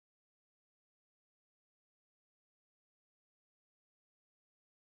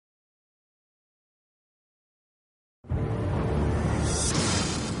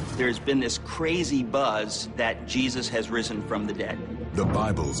There's been this crazy buzz that Jesus has risen from the dead. The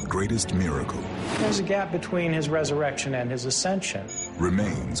Bible's greatest miracle. There's a gap between his resurrection and his ascension.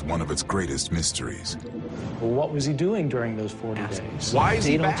 Remains one of its greatest mysteries. Well, what was he doing during those 40 days? Why is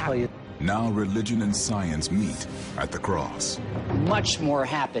he don't back? tell you. Now religion and science meet at the cross. Much more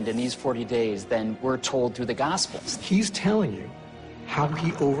happened in these 40 days than we're told through the Gospels. He's telling you how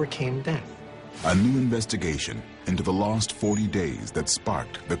he overcame death. A new investigation into the lost 40 days that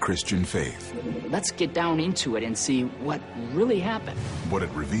sparked the Christian faith. Let's get down into it and see what really happened. What it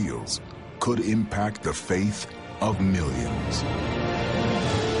reveals could impact the faith of millions.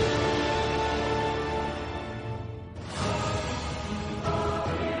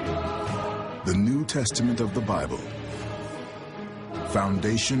 The New Testament of the Bible,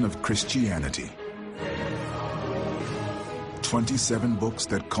 foundation of Christianity. 27 books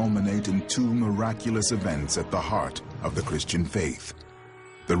that culminate in two miraculous events at the heart of the Christian faith: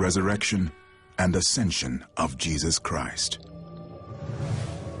 the resurrection and ascension of Jesus Christ.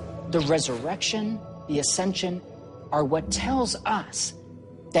 The resurrection, the ascension, are what tells us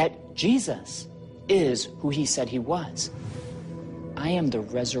that Jesus is who he said he was. I am the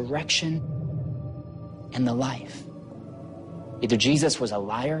resurrection and the life. Either Jesus was a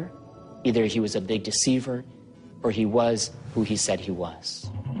liar, either he was a big deceiver, or he was who he said he was.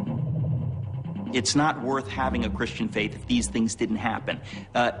 It's not worth having a Christian faith if these things didn't happen.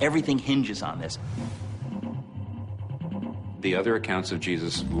 Everything hinges on this. The other accounts of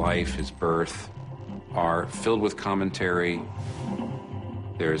Jesus' life, his birth, are filled with commentary.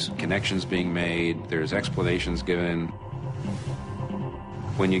 There's connections being made, there's explanations given.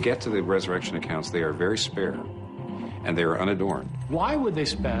 When you get to the resurrection accounts, they are very spare, and they are unadorned. Why would they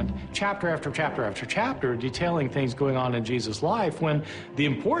spend chapter after chapter after chapter detailing things going on in Jesus' life when the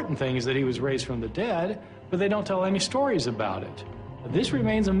important thing is that he was raised from the dead, but they don't tell any stories about it? This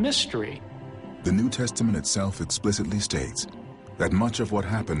remains a mystery. The New Testament itself explicitly states that much of what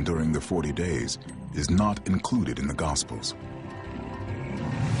happened during the 40 days is not included in the Gospels.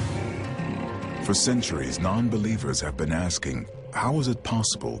 For centuries, non-believers have been asking, how is it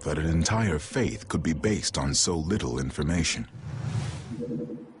possible that an entire faith could be based on so little information?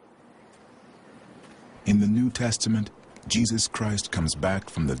 In the New Testament, Jesus Christ comes back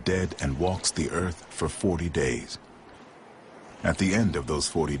from the dead and walks the earth for 40 days. At the end of those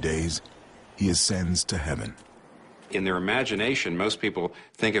 40 days, he ascends to heaven. In their imagination, most people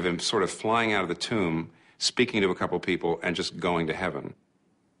think of him sort of flying out of the tomb, speaking to a couple people, and just going to heaven.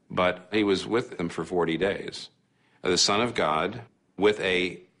 But he was with them for 40 days. The Son of God, with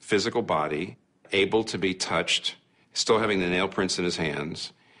a physical body, able to be touched, still having the nail prints in his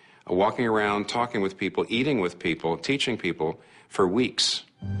hands, walking around, talking with people, eating with people, teaching people for weeks.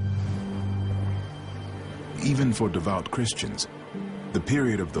 Even for devout Christians, the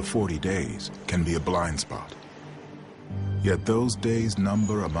period of the 40 days can be a blind spot. Yet those days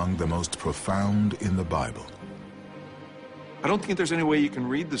number among the most profound in the Bible. I don't think there's any way you can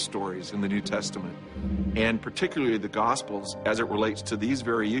read the stories in the New Testament, and particularly the Gospels, as it relates to these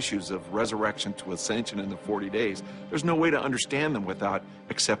very issues of resurrection to ascension in the 40 days. There's no way to understand them without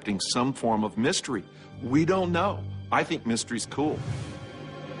accepting some form of mystery. We don't know. I think mystery's cool.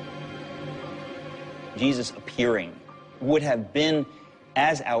 Jesus appearing would have been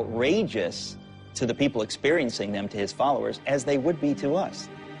as outrageous to the people experiencing them, to his followers, as they would be to us.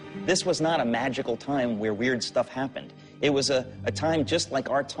 This was not a magical time where weird stuff happened. It was a time just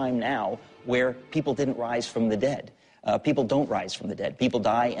like our time now, where people didn't rise from the dead. People don't rise from the dead. People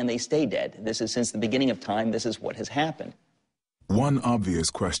die and they stay dead. This is since the beginning of time, this is what has happened. One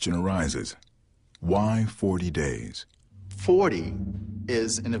obvious question arises. Why 40 days? 40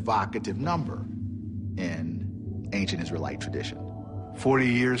 is an evocative number in ancient Israelite tradition. 40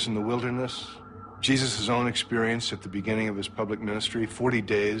 years in the wilderness, Jesus' own experience at the beginning of his public ministry, 40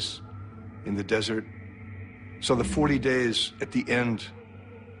 days in the desert. So the 40 days at the end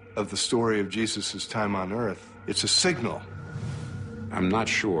of the story of Jesus' time on earth, it's a signal. I'm not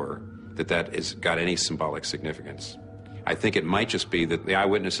sure that that has got any symbolic significance. I think it might just be that the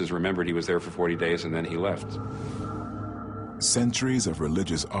eyewitnesses remembered he was there for 40 days and then he left. Centuries of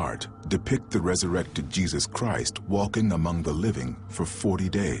religious art depict the resurrected Jesus Christ walking among the living for 40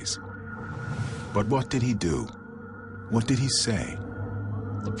 days. But what did he do? What did he say?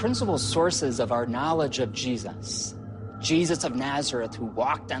 The principal sources of our knowledge of Jesus, Jesus of Nazareth who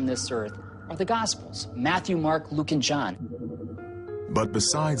walked on this earth, are the Gospels: Matthew, Mark, Luke, and John. But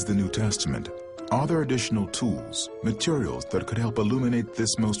besides the New Testament, are there additional tools, materials that could help illuminate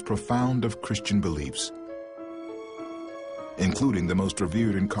this most profound of Christian beliefs? Including the most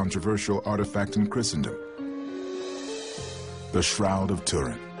revered and controversial artifact in Christendom, the Shroud of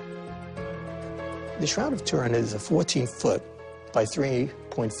Turin. The Shroud of Turin is a 14-foot by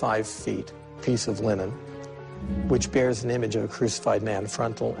 3.5 feet piece of linen, which bears an image of a crucified man,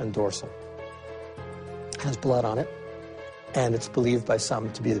 frontal and dorsal. It has blood on it, and it's believed by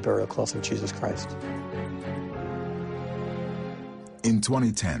some to be the burial cloth of Jesus Christ. In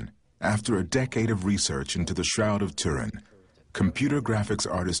 2010, after a decade of research into the Shroud of Turin, computer graphics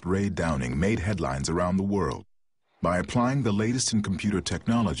artist Ray Downing made headlines around the world by applying the latest in computer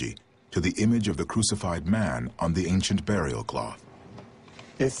technology to the image of the crucified man on the ancient burial cloth.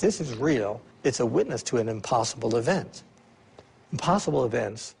 If this is real, it's a witness to an impossible event. Impossible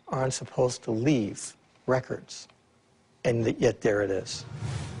events aren't supposed to leave records, and yet there it is.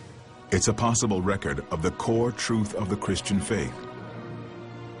 It's a possible record of the core truth of the Christian faith.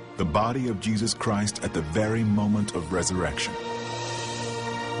 The body of Jesus Christ at the very moment of resurrection.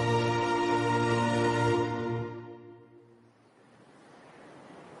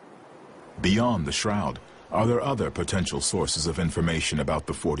 Beyond the shroud, are there other potential sources of information about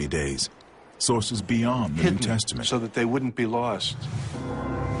the 40 days? Sources beyond the New Testament? So that they wouldn't be lost.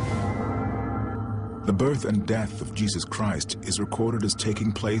 The birth and death of Jesus Christ is recorded as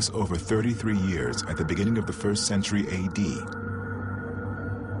taking place over 33 years at the beginning of the 1st century AD.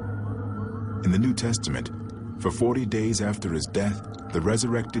 In the New Testament, for 40 days after his death, the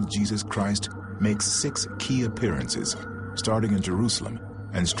resurrected Jesus Christ makes 6 key appearances, starting in Jerusalem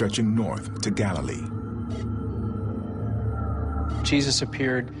and stretching north to Galilee. Jesus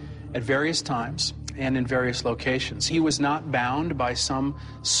appeared at various times and in various locations. He was not bound by some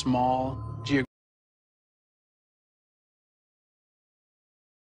small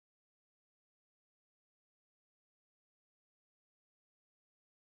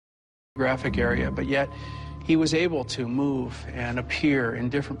geographic area, but yet he was able to move and appear in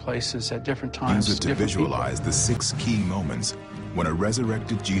different places at different times. Use it to visualize the 6 key moments when a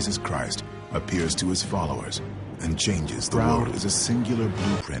resurrected Jesus Christ appears to his followers and changes the world. Is a singular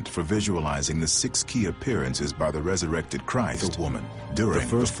blueprint for visualizing the 6 key appearances by the resurrected Christ, the woman, during the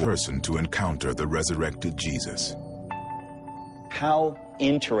first person to encounter the resurrected Jesus. How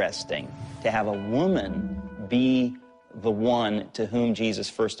interesting to have a woman be the one to whom Jesus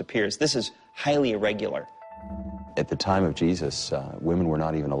first appears. This is highly irregular. At the time of Jesus, women were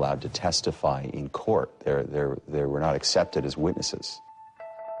not even allowed to testify in court. They were not accepted as witnesses.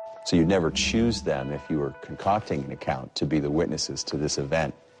 So you'd never choose them if you were concocting an account to be the witnesses to this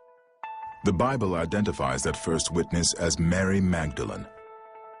event. The Bible identifies that first witness as Mary Magdalene,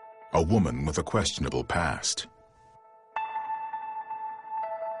 a woman with a questionable past.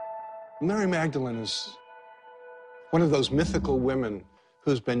 Mary Magdalene is one of those mythical women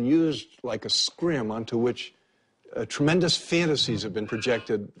who's been used like a scrim onto which tremendous fantasies have been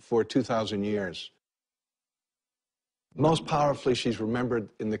projected for 2,000 years. Most powerfully, she's remembered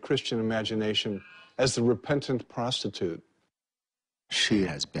in the Christian imagination as the repentant prostitute. She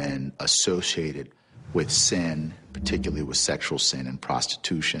has been associated with sin, particularly with sexual sin and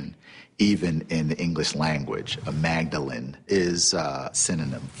prostitution. Even in the English language, a Magdalene is a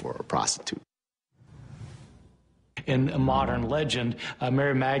synonym for a prostitute. In a modern legend,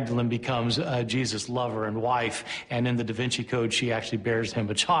 Mary Magdalene becomes Jesus' lover and wife, and in the Da Vinci Code, she actually bears him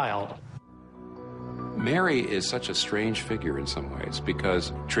a child. Mary is such a strange figure in some ways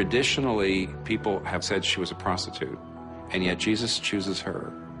because traditionally people have said she was a prostitute, and yet Jesus chooses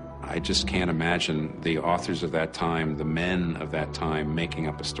her. I just can't imagine the authors of that time, the men of that time, making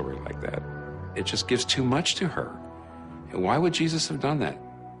up a story like that. It just gives too much to her. Why would Jesus have done that?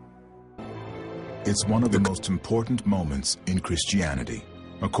 It's one of the most important moments in Christianity.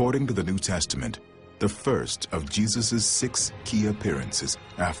 According to the New Testament, the first of Jesus' 6 key appearances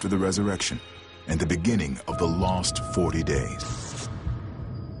after the resurrection and the beginning of the lost 40 days.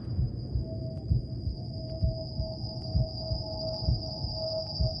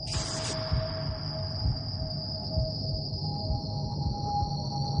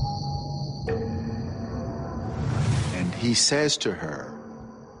 And he says to her,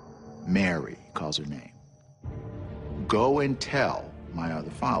 Mary, calls her name, go and tell my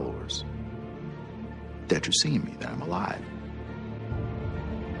other followers that you've seen me, that I'm alive.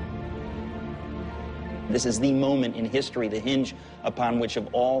 This is the moment in history, the hinge upon which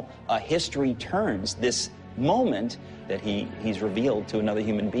of all history turns, this moment that he's revealed to another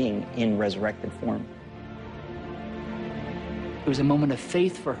human being in resurrected form. It was a moment of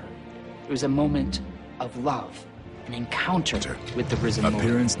faith for her. It was a moment of love, an encounter with the risen Lord.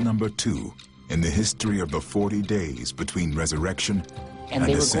 Appearance number 2 in the history of the 40 days between resurrection and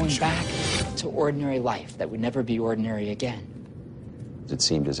they were Ascension. going back to ordinary life that would never be ordinary again. It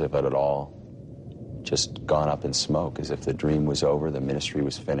seemed as if it had all just gone up in smoke, as if the dream was over, the ministry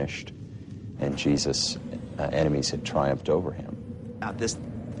was finished, and Jesus' enemies had triumphed over him. This,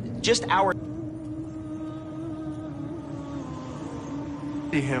 just our...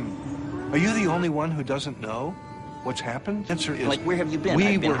 Him, are you the only one who doesn't know what's happened? The answer is, Like, where have you been?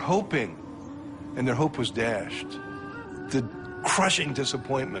 We were hoping, and their hope was dashed. The crushing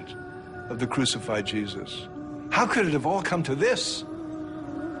disappointment of the crucified Jesus. How could it have all come to this?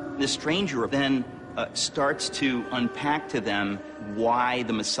 The stranger then starts to unpack to them why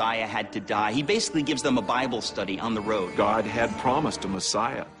the Messiah had to die. He basically gives them a Bible study on the road. God had promised a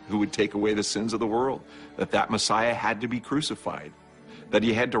Messiah who would take away the sins of the world, that Messiah had to be crucified, that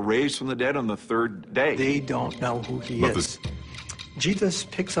he had to raise from the dead on the third day. They don't know who he is. Jesus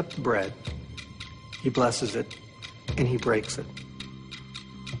picks up the bread, he blesses it, and he breaks it.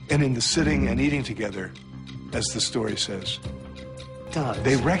 And in the sitting and eating together, as the story says,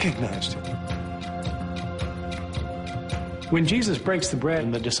 they recognized him. When Jesus breaks the bread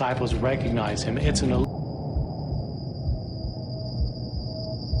and the disciples recognize him, it's an...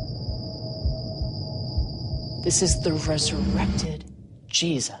 This is the resurrected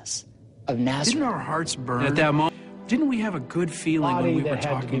Jesus of Nazareth. Didn't our hearts burn at that moment? Didn't we have a good feeling when we were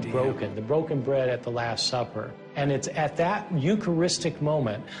talking to him? The broken bread at the Last Supper. And it's at that Eucharistic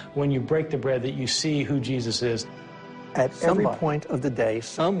moment when you break the bread that you see who Jesus is. At every point of the day,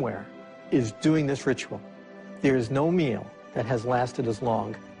 somewhere is doing this ritual. There is no meal that has lasted as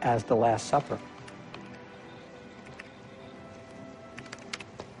long as the Last Supper.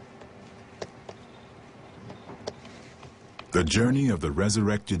 The journey of the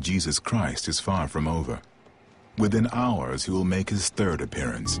resurrected Jesus Christ is far from over. Within hours, he will make his third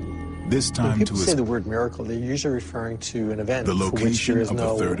appearance. This time when people say the word miracle, they're usually referring to an event the for which there location is of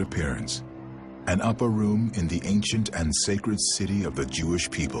no... the third appearance. An upper room in the ancient and sacred city of the Jewish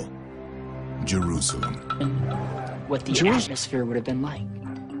people, Jerusalem. What the atmosphere would have been like.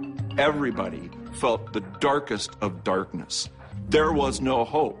 Everybody felt the darkest of darkness. There was no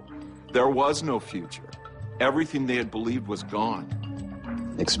hope. There was no future. Everything they had believed was gone.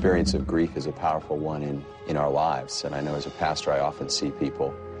 The experience of grief is a powerful one in our lives, and I know as a pastor I often see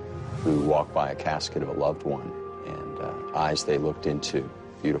people who walk by a casket of a loved one, and eyes they looked into,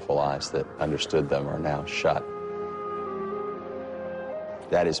 beautiful eyes that understood them, are now shut.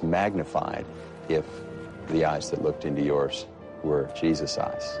 That is magnified if the eyes that looked into yours were Jesus'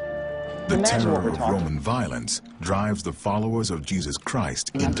 eyes. The terror of Roman violence drives the followers of Jesus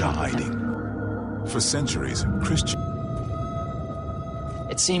Christ into hiding. For centuries, Christians...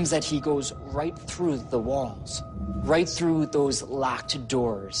 It seems that he goes right through the walls, right through those locked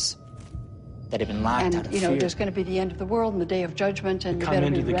doors that have been locked out of fear. There's going to be the end of the world and the day of judgment, and come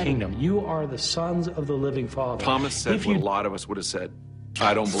into the kingdom. You are the sons of the living Father. Thomas said what a lot of us would have said.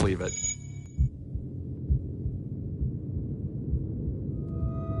 I don't believe it.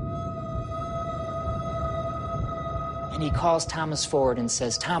 And he calls Thomas forward and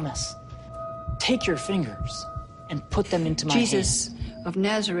says, Thomas, take your fingers and put them into my hands. Jesus of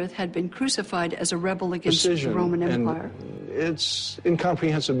Nazareth had been crucified as a rebel against the Roman Empire. Its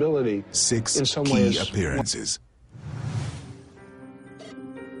incomprehensibility. 6 in some key ways appearances.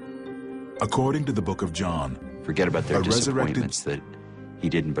 According to the book of John, forget about their disappointments that he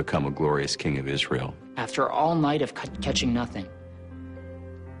didn't become a glorious king of Israel. After all night of catching nothing,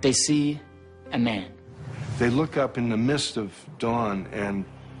 they see a man. They look up in the mist of dawn and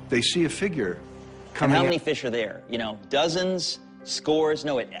they see a figure coming. And how many fish are there? Dozens, scores?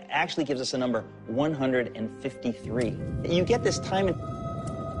 No, it actually gives us a number, 153. You get this time and...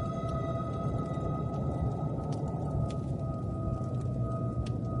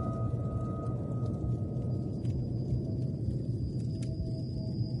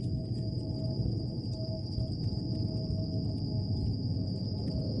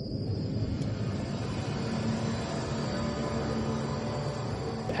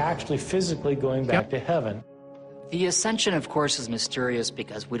 It actually physically going back to heaven. The Ascension, of course, is mysterious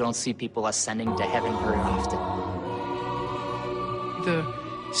because we don't see people ascending to heaven very often. The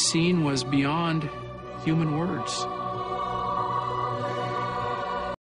scene was beyond human words.